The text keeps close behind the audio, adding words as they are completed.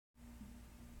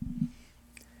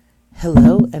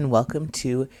Hello and welcome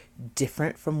to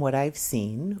Different from What I've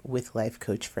Seen with Life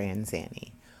Coach Fran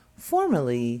Zanni,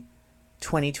 formerly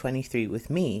 2023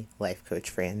 with me, Life Coach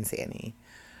Fran Zanni.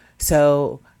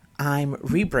 So I'm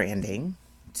rebranding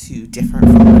to Different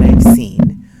from What I've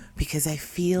Seen because I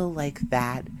feel like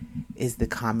that is the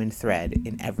common thread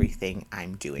in everything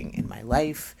I'm doing in my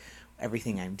life,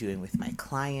 everything I'm doing with my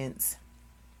clients.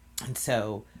 And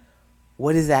so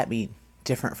what does that mean?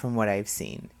 Different from what I've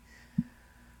seen.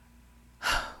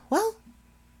 Well,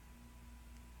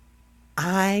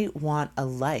 I want a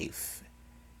life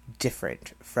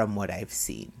different from what I've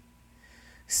seen.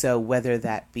 So whether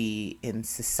that be in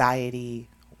society,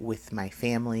 with my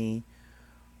family,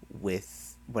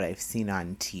 with what I've seen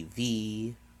on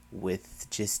TV, with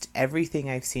just everything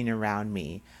I've seen around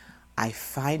me, I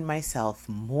find myself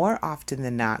more often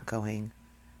than not going,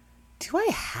 do I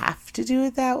have to do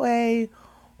it that way?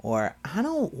 Or I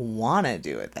don't want to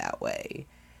do it that way.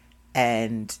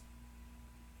 And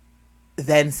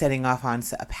then setting off on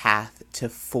a path to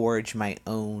forge my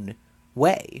own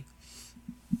way.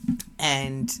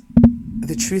 And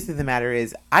the truth of the matter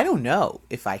is, I don't know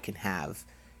if I can have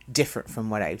different from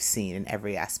what I've seen in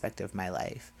every aspect of my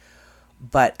life.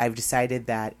 But I've decided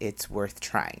that it's worth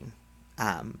trying.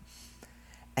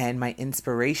 And my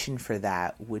inspiration for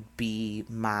that would be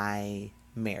my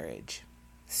marriage.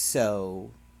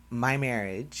 So my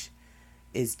marriage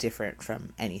is different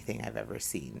from anything I've ever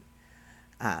seen.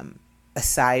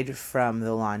 Aside from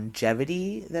the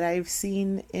longevity that I've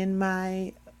seen in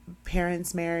my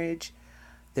parents' marriage,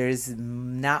 there's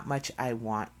not much I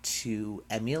want to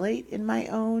emulate in my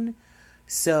own.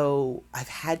 So I've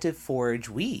had to forge,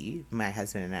 my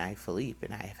husband and I, Philippe,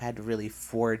 and I have had to really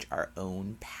forge our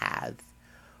own path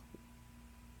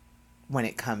when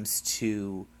it comes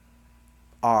to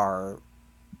our,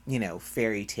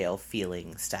 fairy tale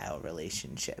feeling style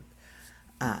relationship.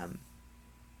 And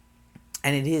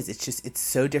it's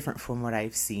so different from what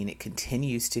I've seen. It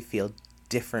continues to feel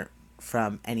different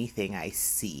from anything I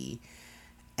see.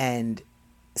 And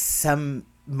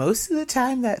most of the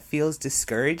time that feels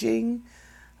discouraging.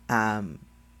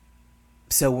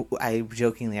 So I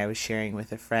was sharing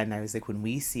with a friend, I was like, when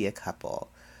we see a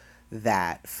couple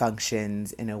that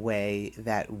functions in a way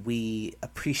that we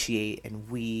appreciate and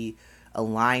we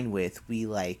align with, we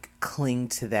cling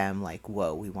to them like,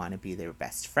 whoa, we want to be their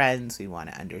best friends. We want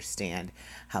to understand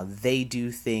how they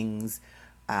do things.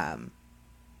 We're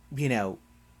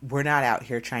not out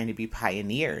here trying to be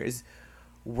pioneers.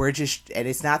 And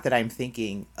it's not that I'm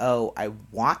thinking, oh, I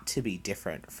want to be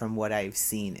different from what I've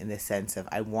seen, in the sense of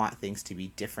I want things to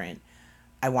be different.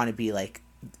 I want to be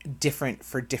different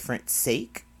for different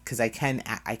sake. Because I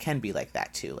can be like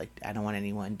that too. I don't want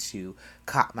anyone to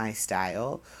copy my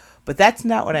style. But that's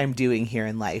not what I'm doing here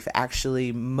in life.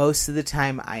 Actually, most of the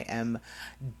time I am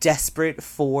desperate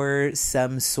for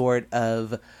some sort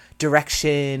of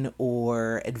direction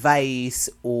or advice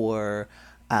or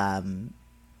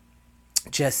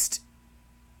just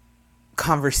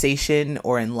conversation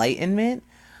or enlightenment.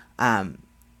 I've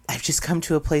just come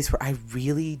to a place where I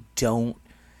really don't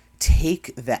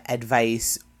take the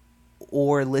advice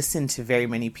or listen to very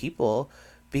many people,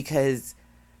 because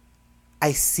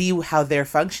I see how they're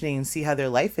functioning and see how their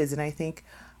life is. And I think,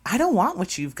 I don't want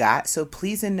what you've got. So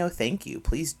please and no thank you.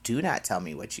 Please do not tell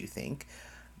me what you think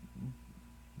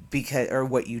or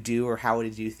what you do or how to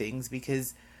do things,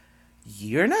 because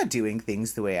you're not doing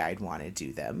things the way I'd want to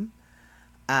do them.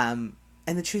 And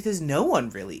the truth is, no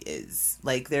one really is.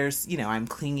 I'm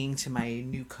clinging to my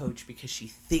new coach because she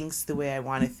thinks the way I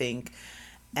want to think.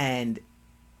 And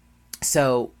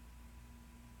so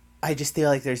I just feel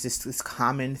like there's this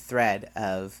common thread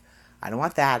of, I don't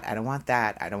want that, I don't want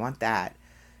that, I don't want that.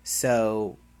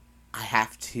 So I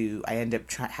end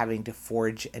up having to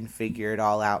forge and figure it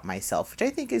all out myself, which I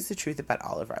think is the truth about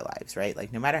all of our lives,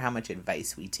 right? No matter how much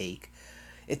advice we take,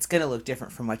 it's going to look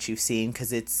different from what you've seen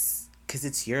because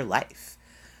it's your life.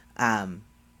 But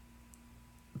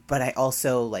I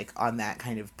also, on that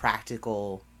kind of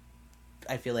practical,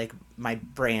 I feel like my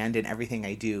brand and everything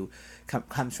I do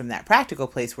comes from that practical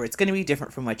place where it's going to be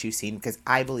different from what you've seen, because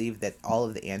I believe that all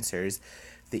of the answers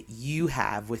that you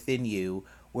have within you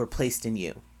were placed in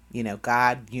you.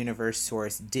 God, universe,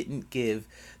 source didn't give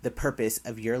the purpose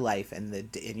of your life and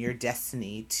your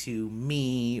destiny to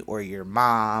me or your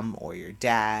mom or your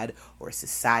dad or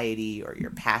society or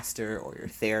your pastor or your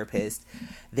therapist.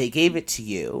 They gave it to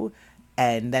you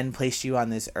and then placed you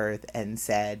on this earth and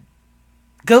said,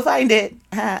 go find it.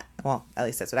 Well, at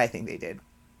least that's what I think they did.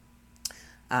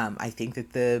 I think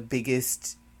that the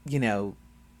biggest,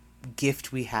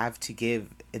 gift we have to give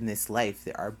in this life,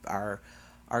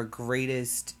 our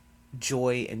greatest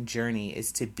joy and journey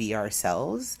is to be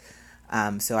ourselves.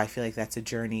 So I feel like that's a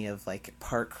journey of like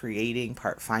part creating,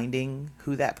 part finding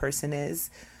who that person is.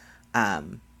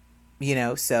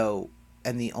 So,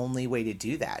 and the only way to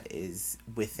do that is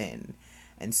within.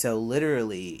 And so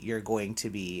literally you're going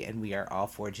to be, and we are all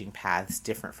forging paths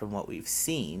different from what we've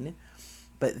seen.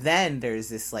 But then there's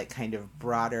this like kind of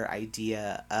broader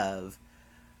idea of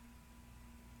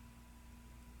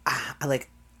like,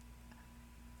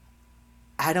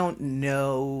 I don't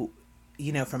know,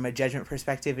 from a judgment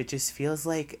perspective, it just feels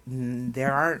like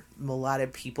there aren't a lot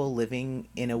of people living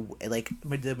in like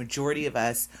the majority of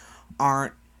us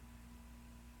aren't.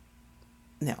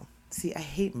 No, see, I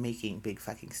hate making big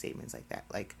fucking statements like that.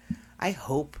 Like, I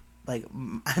hope, like,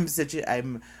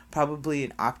 I'm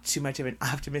probably too much of an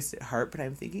optimist at heart, but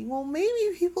I'm thinking, well,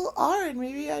 maybe people are, and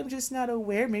maybe I'm just not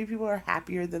aware. Maybe people are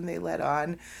happier than they let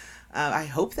on. I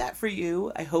hope that for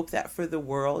you. I hope that for the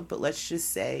world. But let's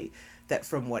just say that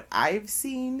from what I've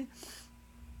seen,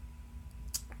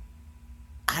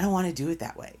 I don't want to do it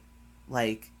that way.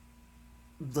 Like,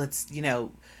 let's,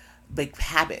 like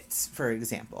habits, for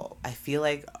example. I feel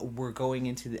like we're going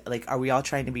into like, are we all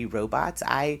trying to be robots?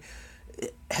 I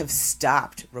have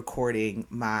stopped recording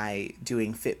my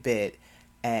doing Fitbit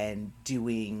and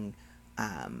doing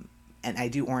and I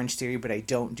do Orange Theory, but I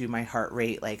don't do my heart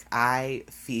rate. Like, I've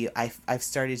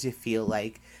started to feel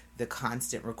like the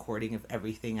constant recording of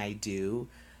everything I do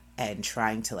and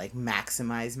trying to like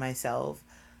maximize myself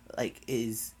like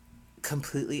is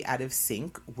completely out of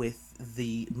sync with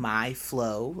my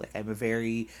flow. Like, I'm a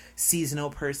very seasonal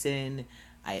person.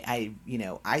 I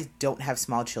don't have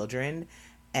small children,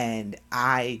 and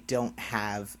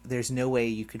there's no way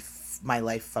you could my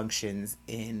life functions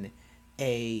in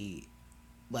a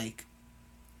like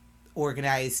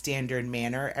organized standard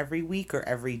manner every week or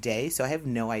every day. So I have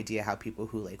no idea how people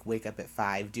who like wake up at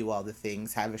 5, do all the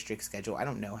things, have a strict schedule, I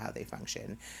don't know how they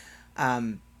function.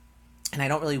 And I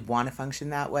don't really want to function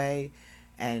that way.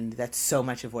 And that's so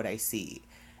much of what I see.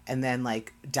 And then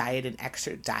like diet and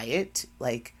extra diet,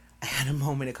 like I had a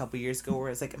moment a couple years ago where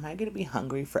I was like, am I going to be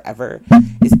hungry forever?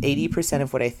 Is 80%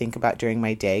 of what I think about during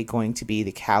my day going to be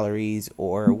the calories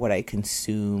or what I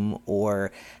consume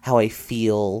or how I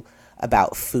feel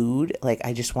about food? Like,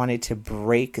 I just wanted to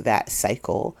break that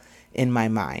cycle in my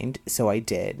mind. So I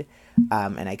did.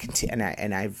 And I continue,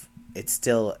 and it's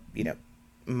still,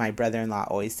 my brother-in-law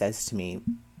always says to me,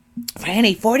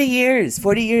 Franny, 40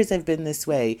 years I've been this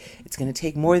way. It's going to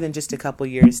take more than just a couple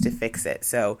years to fix it.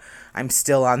 So I'm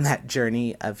still on that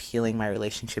journey of healing my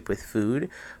relationship with food.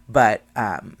 But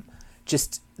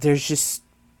there's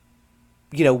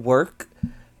work.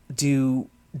 Is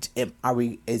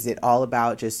it all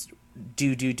about just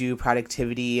do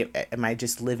productivity? Am I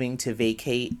just living to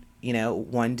vacate,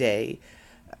 one day?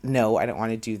 No, I don't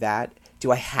want to do that.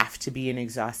 Do I have to be an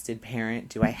exhausted parent?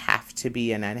 Do I have to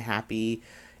be in an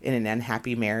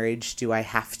unhappy marriage? Do I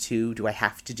have to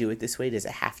do it this way? Does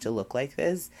it have to look like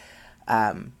this?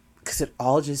 Because it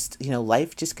all just,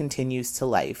 life just continues to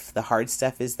life. The hard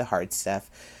stuff is the hard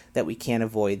stuff that we can't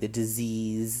avoid. The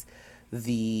disease,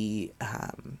 the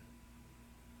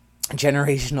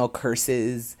generational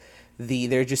curses,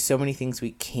 there are just so many things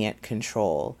we can't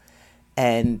control.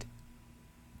 And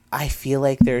I feel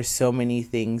like there's so many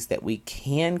things that we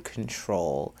can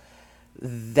control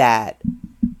that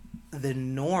the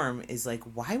norm is like,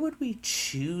 why would we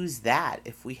choose that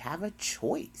if we have a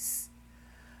choice?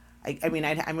 I'm going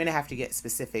to have to get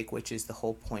specific, which is the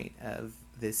whole point of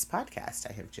this podcast.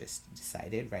 I have just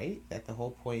decided, right, that the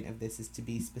whole point of this is to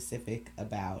be specific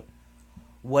about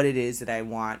what it is that I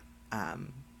want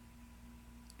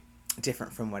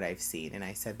different from what I've seen. And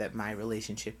I said that my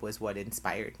relationship was what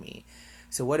inspired me.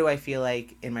 So what do I feel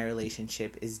like in my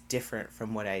relationship is different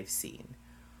from what I've seen?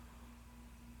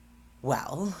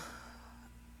 Well,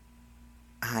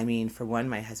 I mean, for one,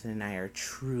 my husband and I are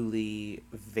truly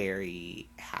very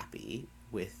happy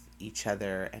with each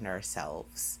other and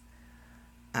ourselves.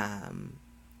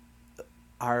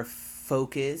 Our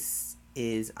focus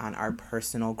is on our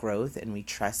personal growth, and we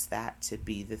trust that to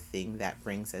be the thing that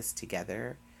brings us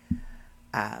together.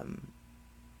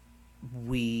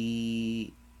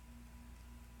 We're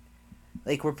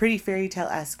pretty fairy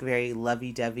tale-esque, very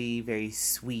lovey-dovey, very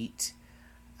sweet,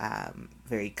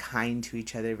 very kind to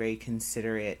each other, very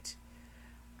considerate.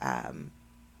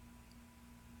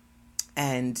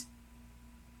 And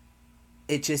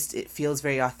it feels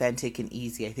very authentic and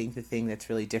easy. I think the thing that's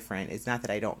really different is not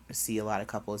that I don't see a lot of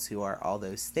couples who are all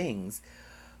those things,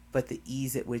 but the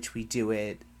ease at which we do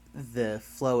it, the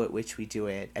flow at which we do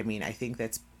it. I mean, I think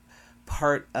that's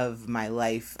part of my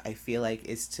life, I feel like,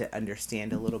 is to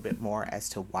understand a little bit more as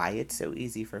to why it's so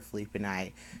easy for Philippe and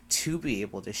I to be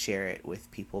able to share it with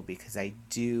people, because I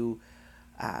do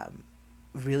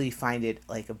really find it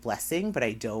like a blessing, but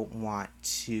I don't want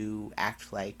to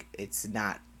act like it's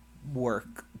not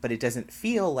work, but it doesn't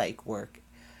feel like work.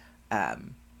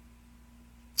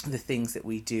 The things that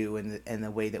we do and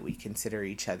the way that we consider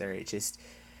each other,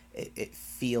 it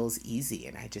feels easy.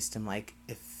 And I just am like,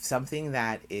 if something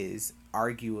that is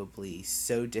arguably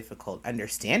so difficult,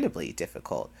 understandably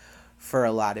difficult for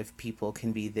a lot of people,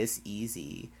 can be this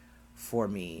easy for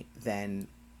me, then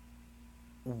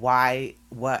why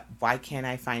can't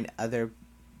I find other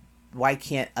why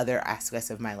can't other aspects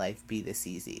of my life be this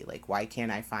easy? Like, why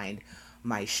can't I find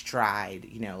my stride?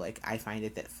 Like, I find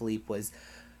it that Philippe was,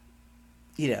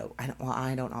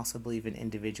 I don't also believe in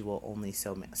individual only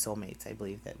soulmates. I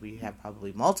believe that we have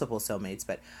probably multiple soulmates,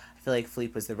 but I feel like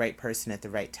Philippe was the right person at the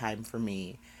right time for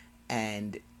me.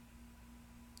 And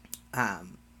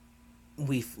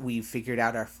we've figured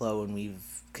out our flow, and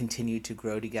we've continued to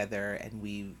grow together, and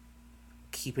we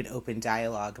keep an open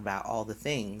dialogue about all the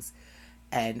things.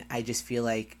 And I just feel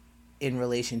like, in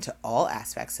relation to all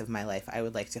aspects of my life, I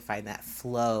would like to find that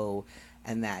flow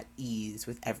and that ease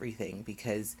with everything,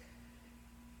 because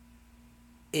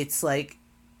it's like,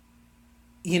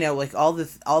 like all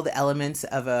the elements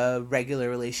of a regular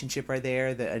relationship are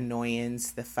there: the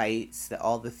annoyance, the fights,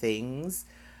 all the things.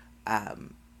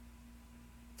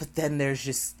 But then there's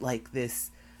just like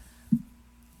this.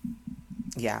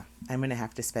 Yeah, I'm gonna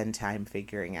have to spend time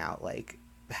figuring out like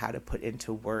how to put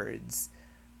into words,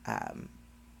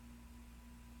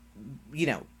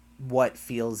 what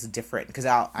feels different, because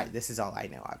this is all I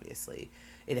know, obviously.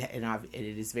 It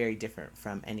is very different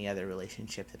from any other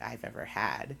relationship that I've ever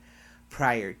had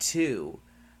prior to,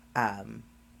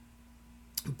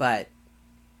 but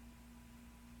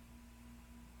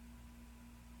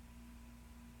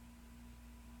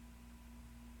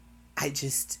I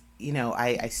just,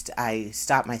 I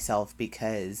stop myself,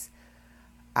 because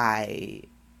I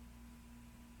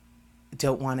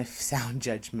don't want to sound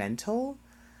judgmental,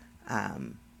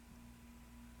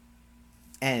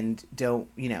 and don't,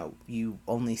 you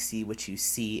only see what you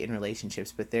see in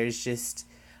relationships, but there's just,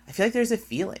 I feel like there's a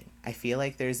feeling. I feel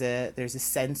like there's a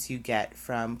sense you get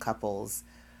from couples,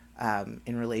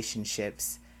 in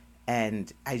relationships,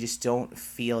 and I just don't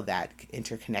feel that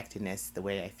interconnectedness the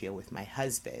way I feel with my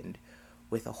husband,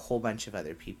 with a whole bunch of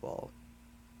other people.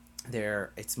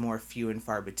 It's more few and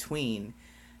far between,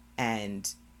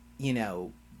 and you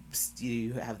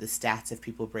have the stats of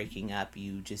people breaking up.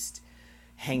 You just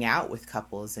hang out with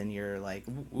couples, and you're like,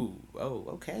 ooh, oh,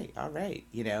 okay, all right,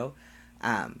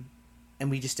 and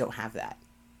we just don't have that.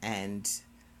 And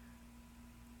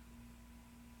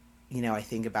I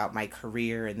think about my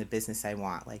career and the business I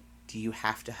want. Like, do you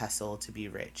have to hustle to be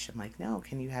rich? I'm like, no.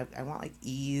 I want like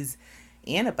ease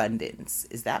and abundance.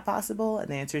 Is that possible? And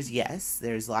the answer is yes.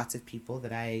 There's lots of people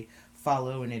that I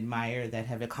follow and admire that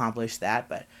have accomplished that,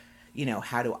 but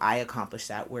how do I accomplish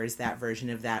that? Where's that version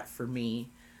of that for me?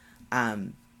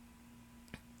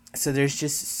 So there's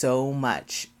just so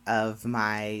much of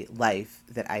my life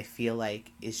that I feel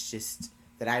like is just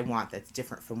that I want, that's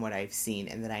different from what I've seen,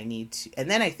 and that I need to. And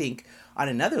then I think on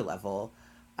another level,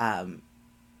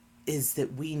 is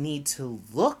that we need to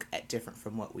look at different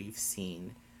from what we've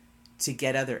seen to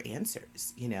get other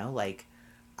answers. Like,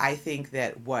 I think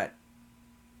that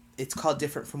it's called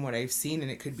different from what I've seen, and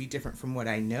it could be different from what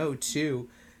I know too,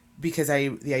 because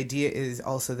the idea is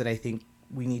also that I think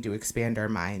we need to expand our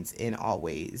minds in all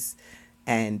ways,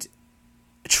 and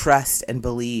trust and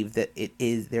believe that it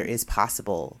is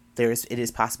possible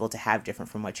to have different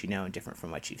from what you know and different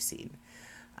from what you've seen.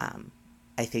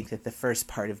 I think that the first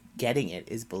part of getting it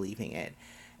is believing it,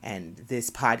 and this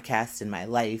podcast and my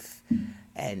life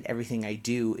and everything I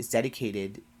do is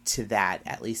dedicated to that,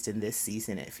 at least in this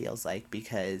season, it feels like,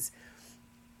 because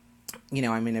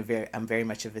I'm very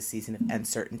much of a season of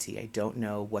uncertainty. I don't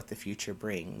know what the future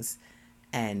brings,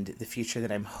 and the future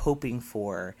that I'm hoping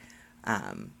for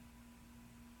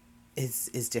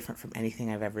is different from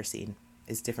anything I've ever seen,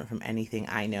 is different from anything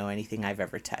I know, anything I've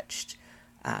ever touched.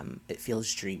 It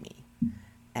feels dreamy,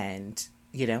 and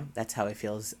that's how it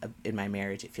feels in my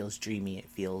marriage. It feels dreamy. It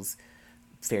feels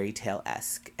fairy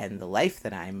tale-esque, and the life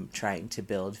that I'm trying to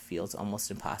build feels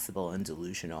almost impossible and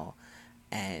delusional.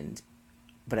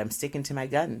 But I'm sticking to my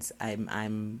guns. I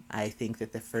think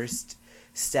that the first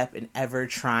step in ever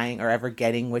trying or ever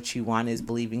getting what you want is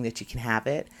believing that you can have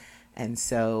it. And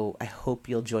so I hope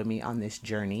you'll join me on this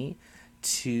journey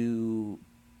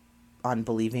on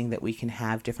believing that we can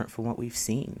have different from what we've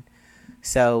seen.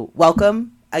 So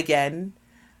welcome again.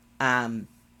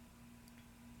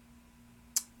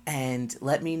 And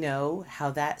let me know how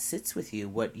that sits with you,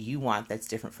 what you want that's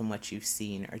different from what you've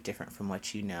seen or different from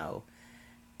what you know,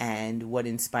 and what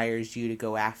inspires you to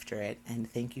go after it.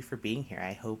 And thank you for being here.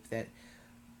 I hope that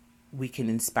we can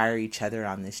inspire each other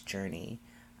on this journey.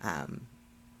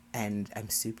 And I'm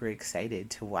super excited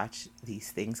to watch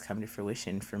these things come to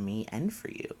fruition for me and for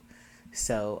you.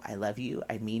 So I love you.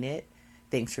 I mean it.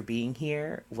 Thanks for being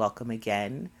here. Welcome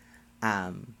again.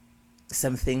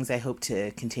 Some things I hope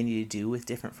to continue to do with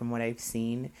Different from What I've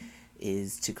Seen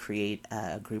is to create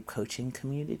a group coaching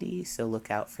community. So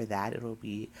look out for that. It'll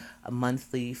be a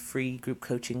monthly free group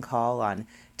coaching call on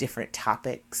different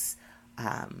topics,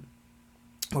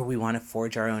 where we want to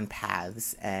forge our own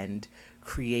paths and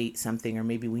create something, or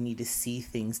maybe we need to see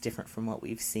things different from what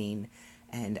we've seen.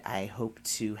 And I hope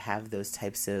to have those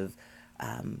types of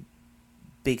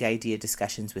big idea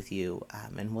discussions with you.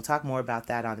 And we'll talk more about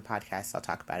that on the podcast. I'll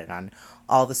talk about it on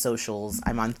all the socials.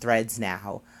 I'm on Threads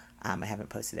now. I haven't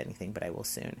posted anything, but I will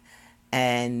soon.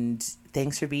 And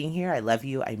thanks for being here. I love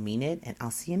you. I mean it. And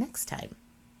I'll see you next time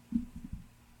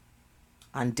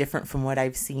on Different from What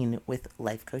I've Seen with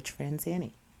Life Coach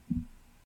Franzani.